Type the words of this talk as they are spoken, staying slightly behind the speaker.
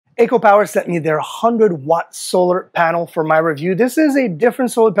ACOPOWER sent me their 100-watt solar panel for my review. This is a different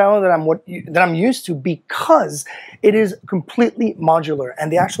solar panel that I'm used to because it is completely modular.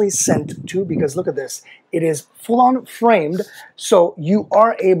 And they actually sent two because look at this. It is full-on framed, so you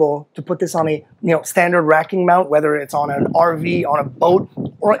are able to put this on a standard racking mount, whether it's on an RV, on a boat,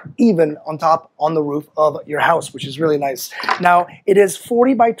 or even on top on the roof of your house, which is really nice. Now, it is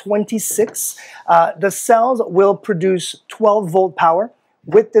 40 by 26. The cells will produce 12-volt power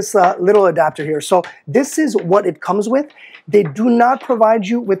with this little adapter here. So this is what it comes with. They do not provide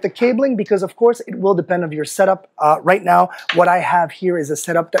you with the cabling because, of course, it will depend on your setup. Right now, what I have here is a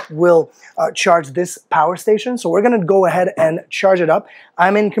setup that will charge this power station. So we're going to go ahead and charge it up.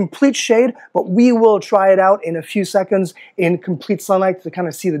 I'm in complete shade, but we will try it out in a few seconds in complete sunlight to kind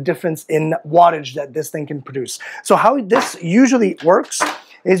of see the difference in wattage that this thing can produce. So how this usually works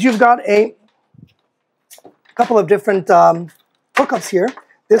is you've got a couple of different hookups here.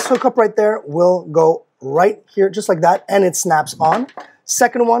 This hookup right there will go right here, just like that, and it snaps on.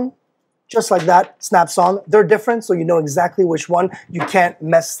 Second one, just like that, snaps on. They're different, so you know exactly which one. You can't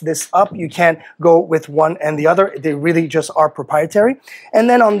mess this up. You can't go with one and the other. They really just are proprietary. And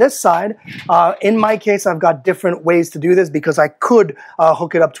then on this side, in my case, I've got different ways to do this because I could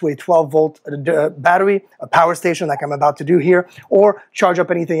hook it up to a 12-volt battery, a power station like I'm about to do here, or charge up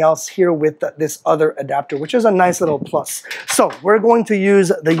anything else here with this other adapter, which is a nice little plus. So we're going to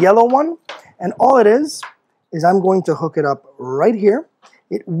use the yellow one, and all it is I'm going to hook it up right here.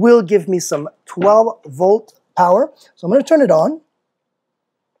 It will give me some 12-volt power. So I'm going to turn it on.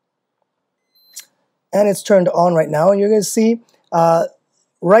 And it's turned on right now. And you're going to see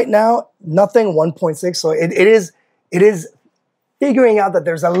right now, nothing 1.6. So it is figuring out that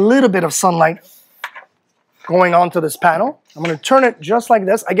there's a little bit of sunlight going onto this panel. I'm going to turn it just like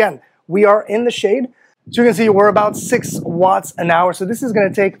this. Again, we are in the shade. So you can see we're about 6 watts an hour. So this is going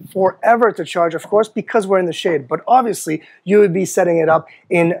to take forever to charge, of course, because we're in the shade. But obviously, you would be setting it up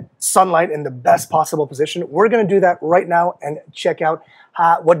in sunlight in the best possible position. We're going to do that right now and check out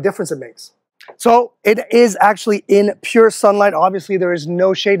what difference it makes. So it is actually in pure sunlight. Obviously, there is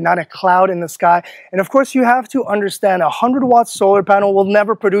no shade, not a cloud in the sky. And of course, you have to understand a 100-watt solar panel will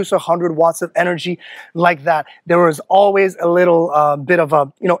never produce 100 watts of energy like that. There is always a little bit of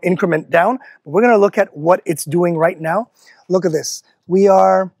a increment down. But we're going to look at what it's doing right now. Look at this. We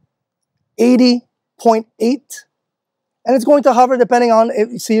are 80.8. And it's going to hover depending on,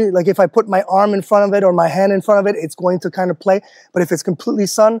 you see, like if I put my arm in front of it or my hand in front of it, it's going to kind of play. But if it's completely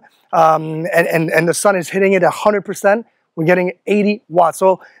sun and the sun is hitting it 100%, we're getting 80 watts.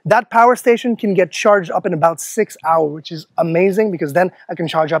 So that power station can get charged up in about 6 hours, which is amazing because then I can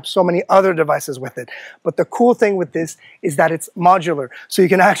charge up so many other devices with it. But the cool thing with this is that it's modular. So you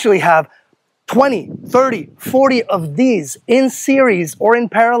can actually have 20, 30, 40 of these in series or in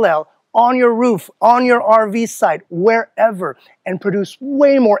parallel on your roof, on your RV site, wherever, and produce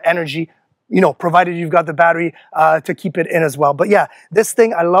way more energy, provided you've got the battery to keep it in as well. But yeah, this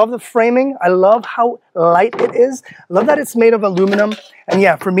thing, I love the framing. I love how light it is. I love that it's made of aluminum. And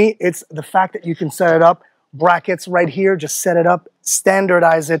yeah, for me, it's the fact that you can set it up, brackets right here, just set it up,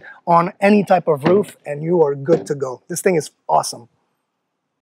 standardize it on any type of roof, and you are good to go. This thing is awesome.